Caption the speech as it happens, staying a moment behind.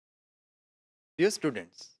Dear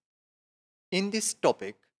students, in this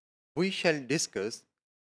topic, we shall discuss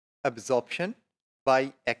absorption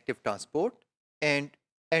by active transport and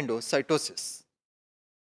endocytosis.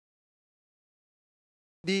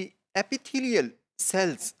 The epithelial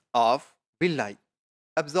cells of villi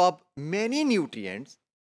absorb many nutrients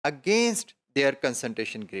against their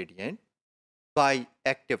concentration gradient by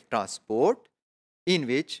active transport, in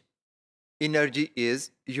which energy is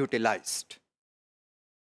utilized.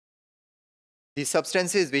 The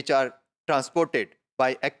substances which are transported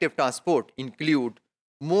by active transport include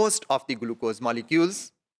most of the glucose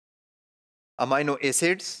molecules, amino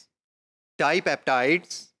acids,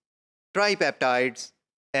 dipeptides, tripeptides,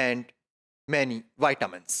 and many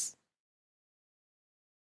vitamins.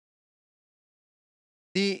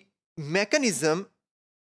 The mechanism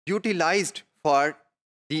utilized for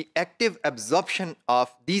the active absorption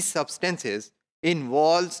of these substances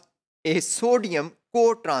involves a sodium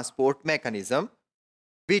co-transport mechanism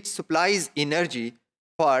which supplies energy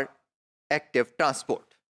for active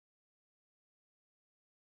transport.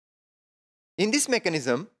 In this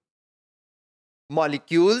mechanism,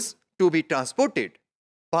 molecules to be transported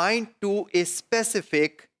bind to a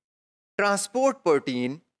specific transport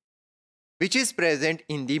protein which is present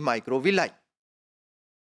in the microvilli.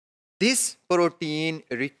 This protein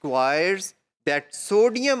requires that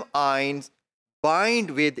sodium ions bind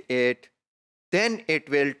with it, then it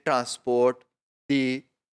will transport the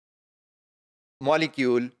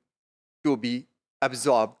molecule to be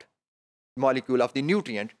absorbed, molecule of the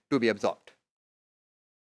nutrient to be absorbed.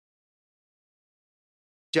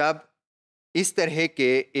 जब इस तरह के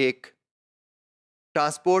एक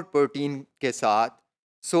transport protein के साथ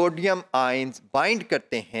sodium ions bind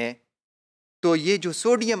करते हैं, तो ये जो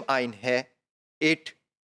सोडियम आयन है, it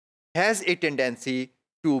has a tendency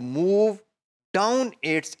to move down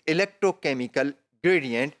its electrochemical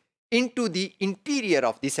gradient into the interior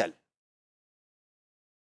of the cell.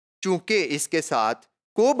 चूंकि इसके साथ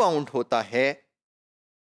को-बाउंड होता है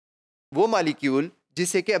वो मॉलिक्यूल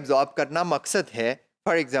जिसे कि एब्जॉर्ब करना मकसद है,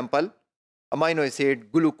 for example amino acid,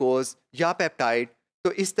 glucose या पेप्टाइड,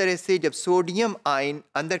 तो इस तरह से जब सोडियम आयन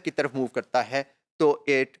अंदर की तरफ मूव करता है तो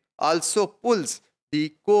it also pulls the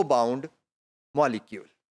co-bound molecule.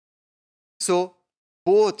 So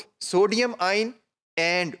both sodium ion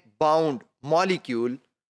and bound molecule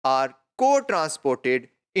are co-transported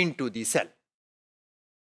into the cell.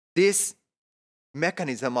 This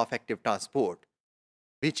mechanism of active transport,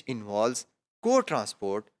 which involves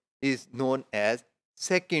co-transport, is known as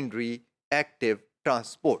secondary active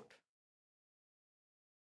transport.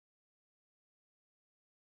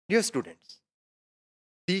 Dear students,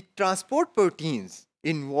 the transport proteins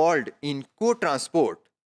involved in co-transport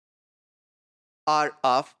are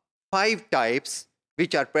of 5 types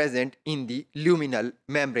which are present in the luminal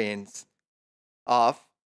membranes of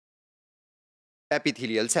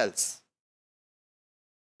epithelial cells.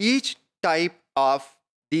 Each type of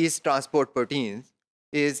these transport proteins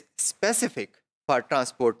is specific for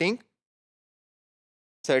transporting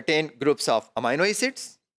certain groups of amino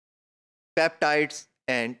acids, peptides,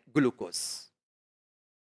 and glucose.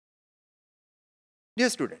 Dear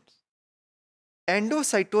students,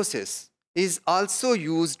 endocytosis is also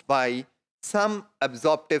used by some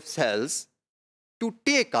absorptive cells to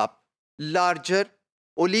take up larger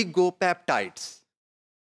oligopeptides.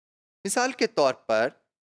 मिसाल के तौर पर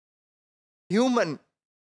human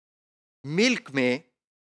milk में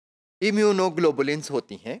immunoglobulins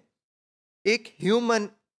होती हैं. एक human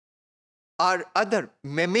और other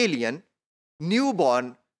mammalian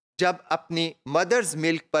newborn जब अपनी मदर्स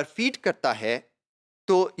मिल्क पर फीड करता है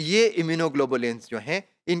तो ये इम्यूनोग्लोबुलिन्स जो हैं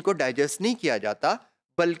इनको डाइजेस्ट नहीं किया जाता,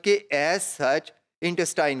 बल्कि एज सच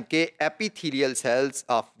इंटेस्टाइन के epithelial cells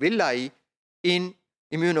of villi in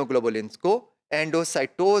immunoglobulins को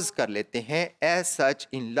एंडोसाइटोज कर लेते हैं, एज सच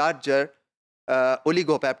इन लार्जर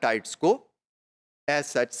ओलिगोपेप्टाइड्स को एज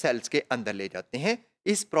सच सेल्स के अंदर ले जाते हैं.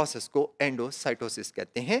 इस प्रोसेस को एंडोसाइटोसिस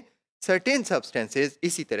कहते हैं. सर्टेन सब्सटेंसेस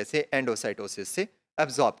इसी तरह से एंडोसाइटोसिस से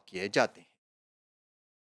एब्जॉर्ब किए जाते हैं.